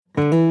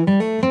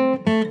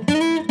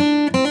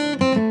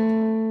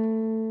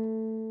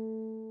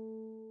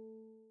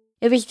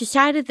it was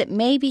decided that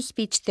maybe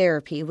speech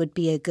therapy would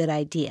be a good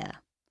idea.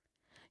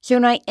 So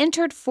when I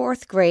entered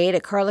 4th grade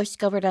at Carlos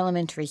Gilbert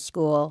Elementary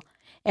School,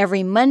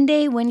 every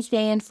Monday,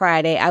 Wednesday, and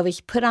Friday, I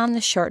was put on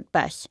the short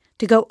bus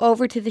to go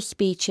over to the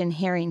Speech and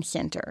Hearing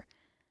Center.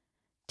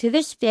 To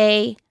this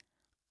day,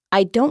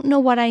 I don't know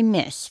what I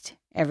missed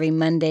every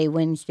Monday,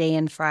 Wednesday,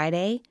 and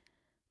Friday,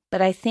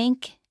 but I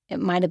think it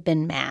might have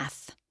been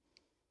math.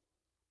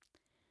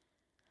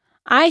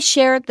 I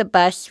shared the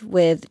bus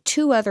with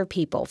 2 other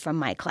people from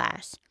my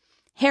class,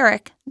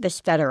 Herrick, the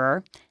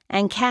stutterer,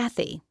 and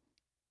Kathy,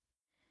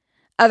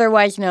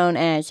 otherwise known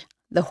as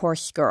the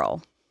horse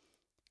girl.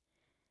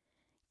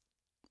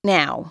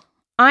 Now,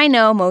 I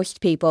know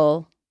most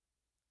people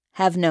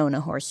have known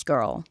a horse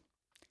girl.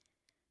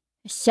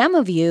 Some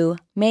of you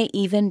may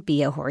even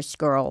be a horse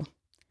girl.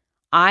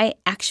 I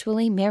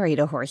actually married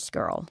a horse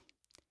girl.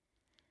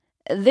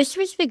 This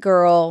was the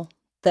girl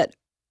that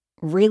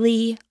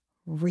really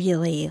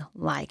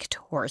liked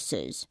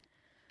horses.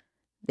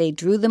 They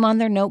drew them on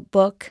their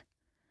notebook.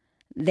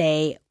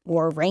 They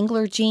wore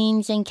Wrangler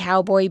jeans and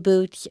cowboy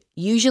boots,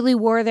 usually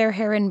wore their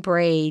hair in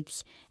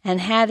braids,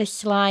 and had a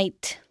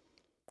slight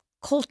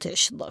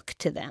coltish look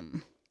to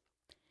them.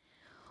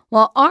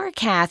 Well, our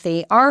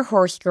Kathy, our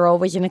horse girl,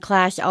 was in a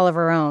class all of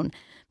her own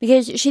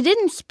because she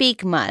didn't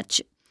speak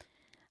much.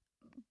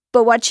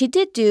 But what she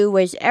did do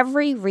was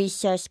every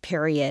recess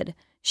period,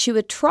 she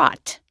would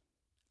trot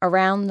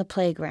around the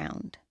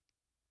playground.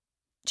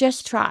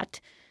 Just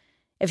trot.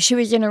 If she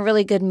was in a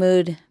really good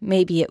mood,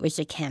 maybe it was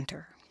a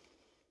canter.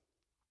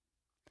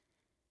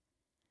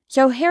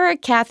 So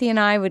Herrick, Kathy, and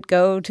I would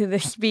go to the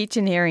Speech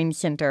and Hearing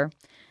Center,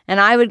 and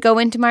I would go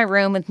into my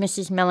room with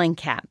Mrs.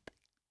 Mellencamp,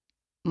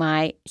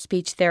 my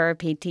speech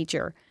therapy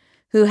teacher,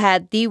 who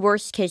had the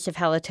worst case of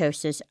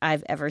halitosis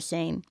I've ever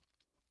seen.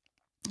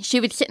 She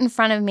would sit in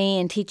front of me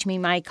and teach me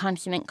my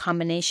consonant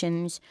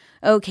combinations.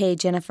 Okay,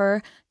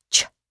 Jennifer.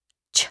 Ch,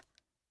 ch,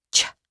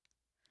 ch.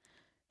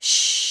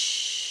 Shh.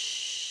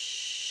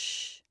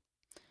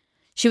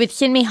 She would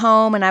send me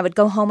home, and I would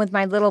go home with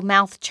my little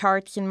mouth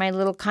charts and my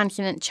little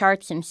consonant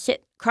charts and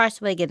sit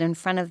cross-legged in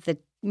front of the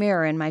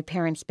mirror in my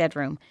parents'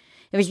 bedroom.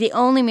 It was the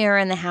only mirror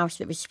in the house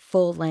that was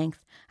full length.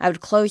 I would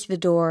close the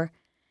door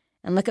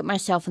and look at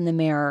myself in the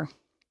mirror.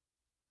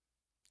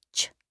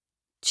 Ch,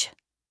 ch,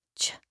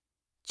 ch,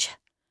 ch.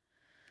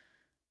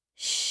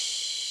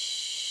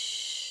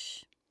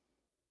 Shh.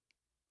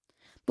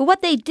 But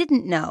what they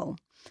didn't know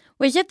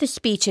was at the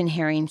Speech and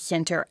Hearing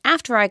Center,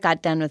 after I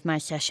got done with my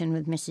session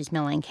with Mrs.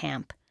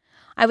 Mellencamp,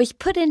 I was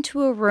put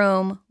into a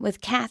room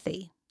with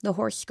Kathy, the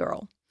horse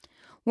girl,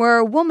 where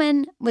a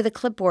woman with a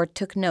clipboard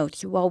took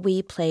notes while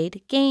we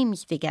played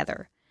games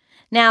together.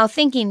 Now,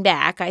 thinking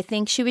back, I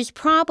think she was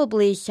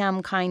probably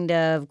some kind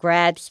of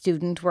grad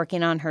student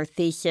working on her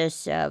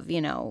thesis of,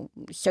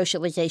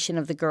 socialization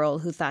of the girl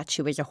who thought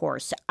she was a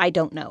horse. I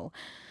don't know.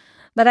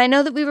 But I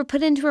know that we were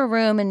put into a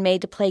room and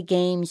made to play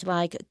games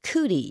like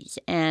Cooties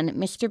and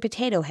Mr.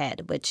 Potato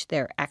Head, which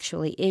there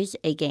actually is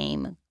a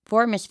game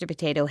for Mr.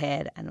 Potato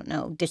Head. I don't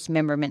know,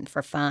 dismemberment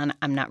for fun.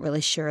 I'm not really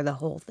sure the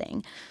whole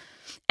thing.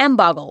 And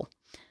Boggle.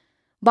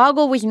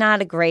 Boggle was not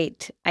a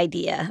great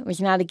idea. It was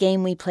not a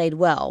game we played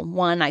well.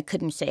 One, I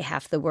couldn't say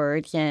half the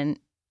words, and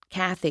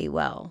Kathy,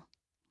 well,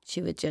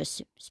 she would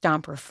just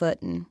stomp her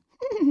foot and...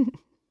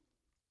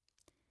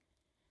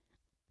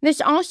 This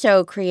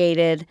also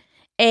created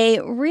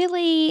a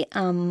really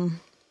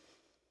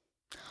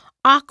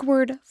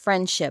awkward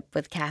friendship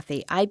with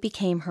Kathy. I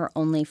became her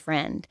only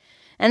friend.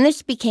 And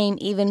this became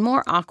even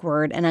more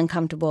awkward and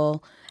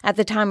uncomfortable at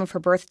the time of her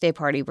birthday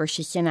party, where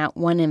she sent out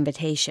one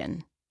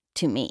invitation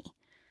to me.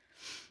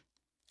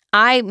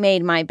 I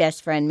made my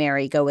best friend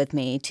Mary go with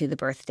me to the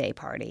birthday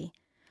party.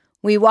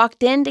 We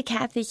walked into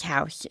Kathy's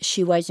house.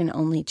 She was an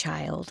only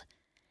child.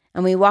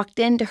 And we walked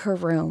into her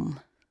room.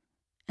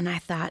 And I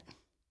thought,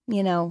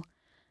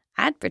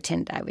 I'd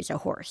pretend I was a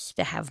horse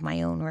to have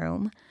my own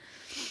room.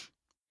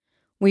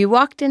 We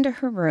walked into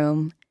her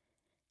room,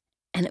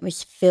 and it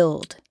was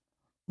filled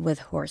with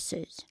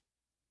horses.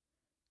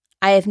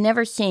 I have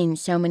never seen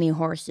so many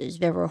horses.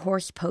 There were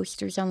horse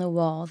posters on the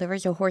wall. There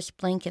was a horse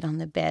blanket on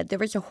the bed. There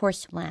was a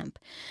horse lamp.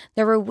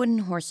 There were wooden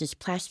horses,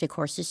 plastic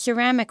horses,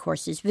 ceramic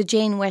horses, the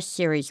Jane West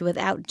series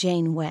without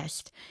Jane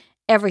West.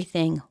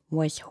 Everything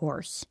was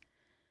horse.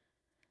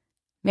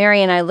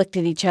 Mary and I looked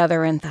at each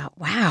other and thought,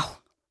 wow,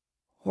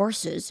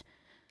 horses.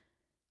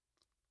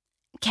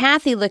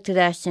 Kathy looked at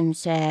us and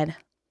said,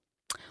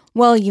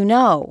 well,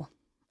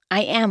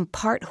 I am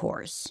part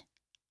horse.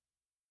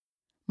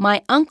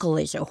 My uncle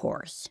is a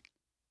horse.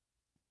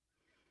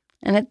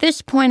 And at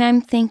this point, I'm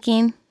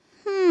thinking,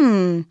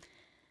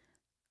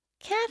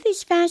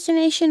 Kathy's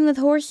fascination with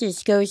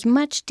horses goes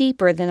much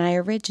deeper than I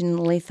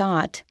originally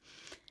thought.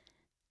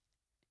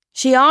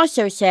 She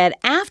also said,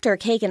 after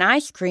cake and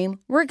ice cream,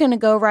 we're going to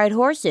go ride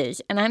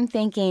horses. And I'm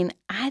thinking,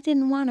 I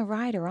didn't want to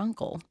ride her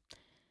uncle.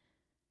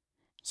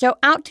 So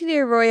out to the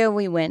arroyo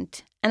we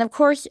went. And of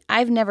course,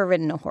 I've never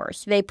ridden a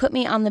horse. They put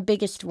me on the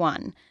biggest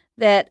one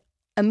that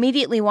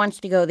immediately wants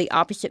to go the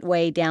opposite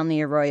way down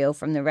the arroyo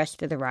from the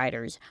rest of the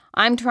riders.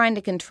 I'm trying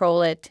to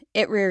control it.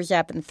 It rears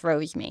up and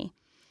throws me.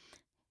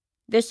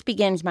 This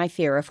begins my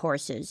fear of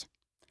horses.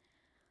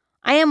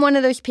 I am one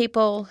of those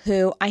people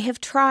who I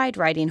have tried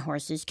riding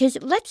horses because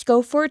let's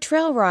go for a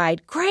trail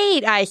ride.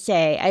 Great, I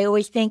say. I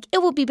always think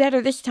it will be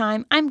better this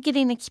time. I'm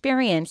getting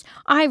experience.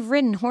 I've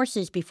ridden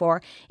horses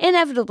before.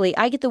 Inevitably,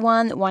 I get the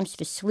one that wants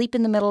to sleep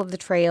in the middle of the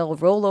trail,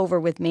 roll over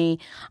with me.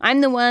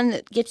 I'm the one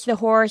that gets the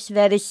horse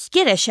that is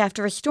skittish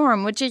after a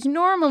storm, which is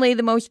normally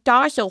the most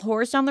docile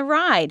horse on the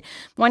ride.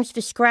 Wants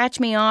to scratch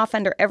me off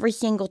under every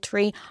single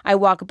tree. I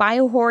walk by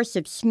a horse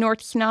that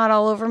snorts snot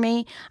all over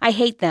me. I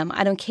hate them.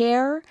 I don't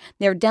care.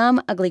 They're dumb,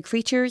 ugly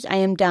creatures. I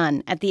am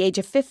done. At the age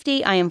of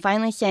 50, I am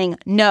finally saying,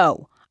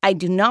 no, I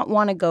do not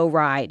want to go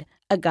ride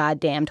a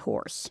goddamned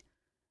horse.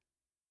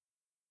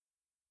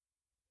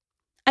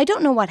 I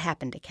don't know what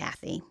happened to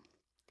Kathy.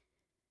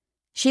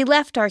 She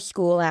left our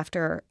school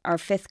after our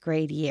 5th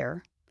grade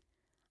year.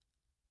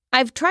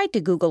 I've tried to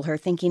Google her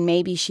thinking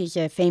maybe she's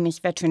a famous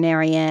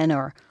veterinarian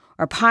or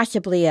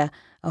possibly a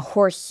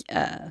horse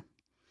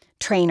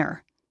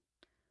trainer.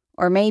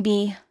 Or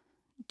maybe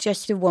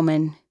just a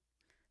woman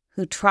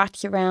who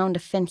trots around a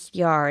fenced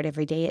yard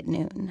every day at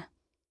noon.